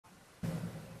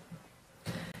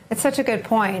It's such a good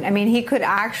point. I mean, he could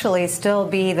actually still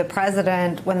be the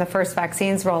president when the first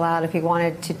vaccines roll out if he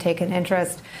wanted to take an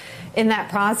interest in that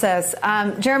process.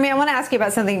 Jeremy, I want to ask you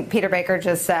about something Peter Baker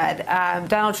just said.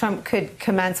 Donald Trump could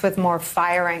commence with more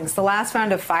firings. The last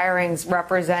round of firings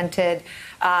represented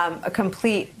a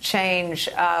complete change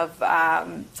of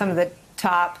some of the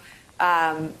top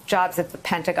jobs at the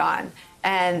Pentagon.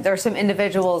 And there are some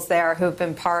individuals there who've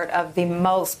been part of the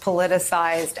most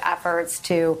politicized efforts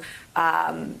to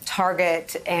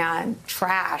target and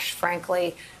trash,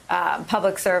 frankly,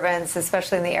 public servants,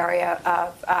 especially in the area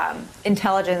of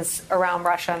intelligence around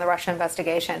Russia and the Russia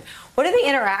investigation. What do the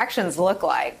interactions look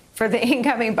like for the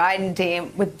incoming Biden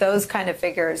team with those kind of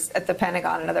figures at the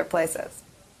Pentagon and other places?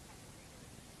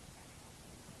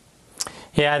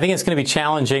 Yeah, I think it's going to be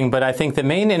challenging, but I think the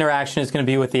main interaction is going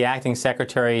to be with the acting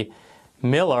secretary,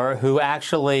 Miller, who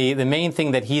actually, the main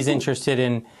thing that he's interested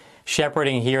in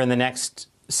shepherding here in the next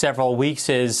several weeks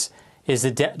is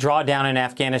the drawdown in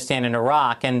Afghanistan and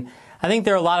Iraq. And I think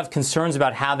there are a lot of concerns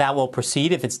about how that will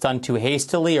proceed, if it's done too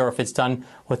hastily or if it's done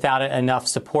without enough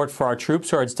support for our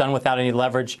troops or it's done without any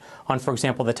leverage on, for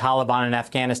example, the Taliban in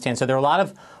Afghanistan. So there are a lot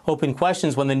of open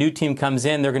questions. When the new team comes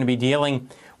in, they're going to be dealing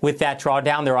with that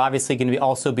drawdown. They're obviously going to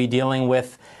also be dealing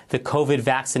with the COVID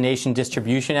vaccination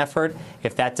distribution effort.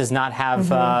 If that does not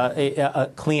have a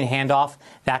clean handoff,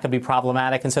 that could be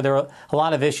problematic. And so there are a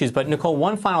lot of issues. But, Nicolle,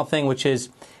 one final thing, which is,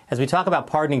 as we talk about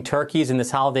pardoning turkeys in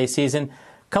this holiday season,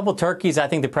 a couple turkeys I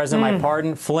think the president might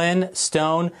pardon: Flynn,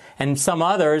 Stone, and some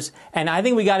others. And I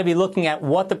think we got to be looking at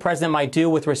what the president might do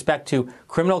with respect to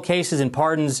criminal cases and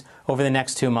pardons over the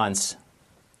next 2 months.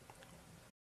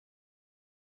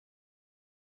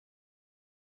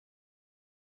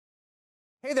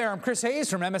 Hey there, I'm Chris Hayes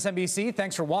from MSNBC.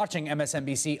 Thanks for watching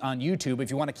MSNBC on YouTube.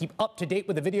 If you want to keep up to date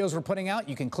with the videos we're putting out,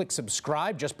 you can click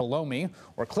subscribe just below me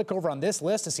or click over on this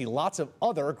list to see lots of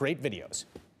other great videos.